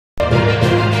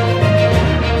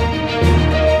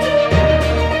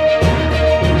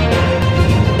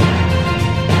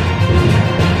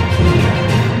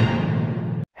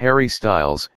Harry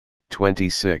Styles,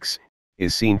 26,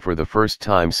 is seen for the first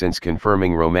time since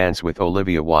confirming romance with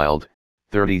Olivia Wilde,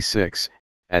 36,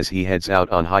 as he heads out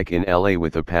on hike in LA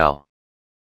with a pal.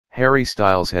 Harry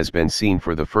Styles has been seen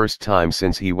for the first time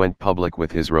since he went public with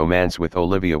his romance with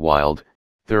Olivia Wilde,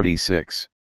 36.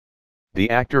 The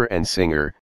actor and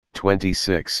singer,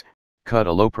 26, cut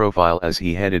a low profile as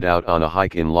he headed out on a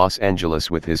hike in Los Angeles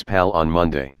with his pal on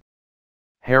Monday.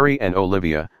 Harry and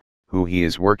Olivia, who he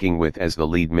is working with as the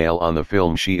lead male on the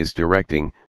film she is directing,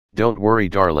 Don't Worry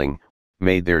Darling,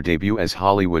 made their debut as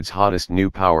Hollywood's hottest new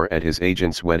power at his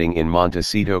agent's wedding in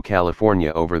Montecito,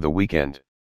 California over the weekend.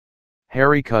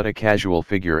 Harry cut a casual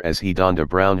figure as he donned a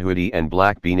brown hoodie and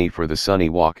black beanie for the sunny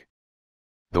walk.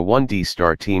 The 1D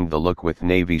star teamed the look with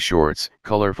navy shorts,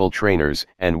 colorful trainers,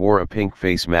 and wore a pink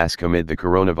face mask amid the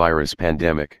coronavirus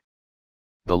pandemic.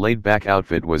 The laid-back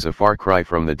outfit was a far cry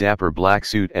from the dapper black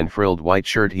suit and frilled white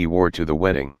shirt he wore to the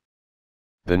wedding.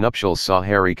 The nuptials saw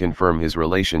Harry confirm his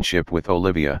relationship with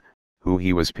Olivia, who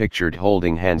he was pictured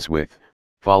holding hands with,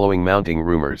 following mounting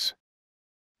rumors.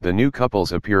 The new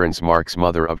couple's appearance marks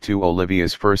mother of two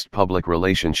Olivia's first public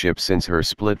relationship since her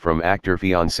split from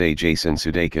actor-fiancé Jason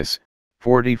Sudeikis,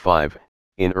 45,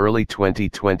 in early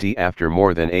 2020 after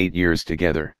more than 8 years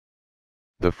together.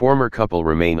 The former couple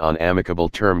remain on amicable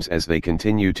terms as they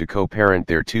continue to co-parent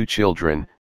their two children,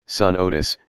 son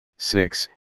Otis, 6,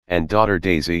 and daughter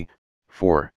Daisy,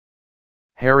 4.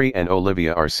 Harry and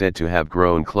Olivia are said to have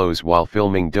grown close while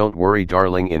filming Don't Worry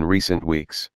Darling in recent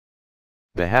weeks.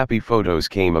 The happy photos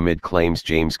came amid claims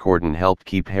James Corden helped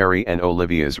keep Harry and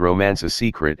Olivia's romance a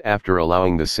secret after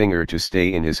allowing the singer to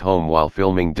stay in his home while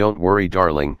filming Don't Worry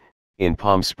Darling, in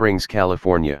Palm Springs,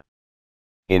 California.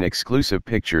 In exclusive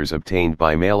pictures obtained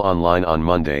by Mail Online on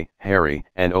Monday, Harry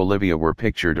and Olivia were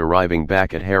pictured arriving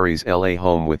back at Harry's LA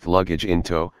home with luggage in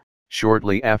tow,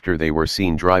 shortly after they were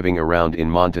seen driving around in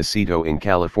Montecito in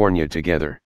California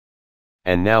together.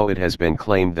 And now it has been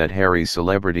claimed that Harry's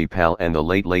celebrity pal and the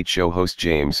Late Late Show host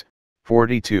James,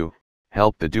 42,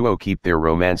 helped the duo keep their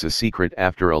romance a secret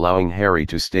after allowing Harry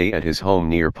to stay at his home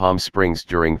near Palm Springs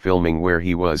during filming, where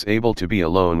he was able to be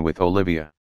alone with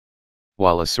Olivia.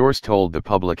 While a source told the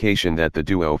publication that the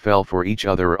duo fell for each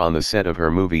other on the set of her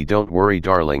movie Don't Worry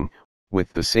Darling,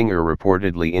 with the singer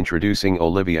reportedly introducing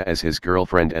Olivia as his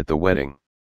girlfriend at the wedding.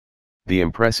 The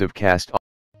impressive cast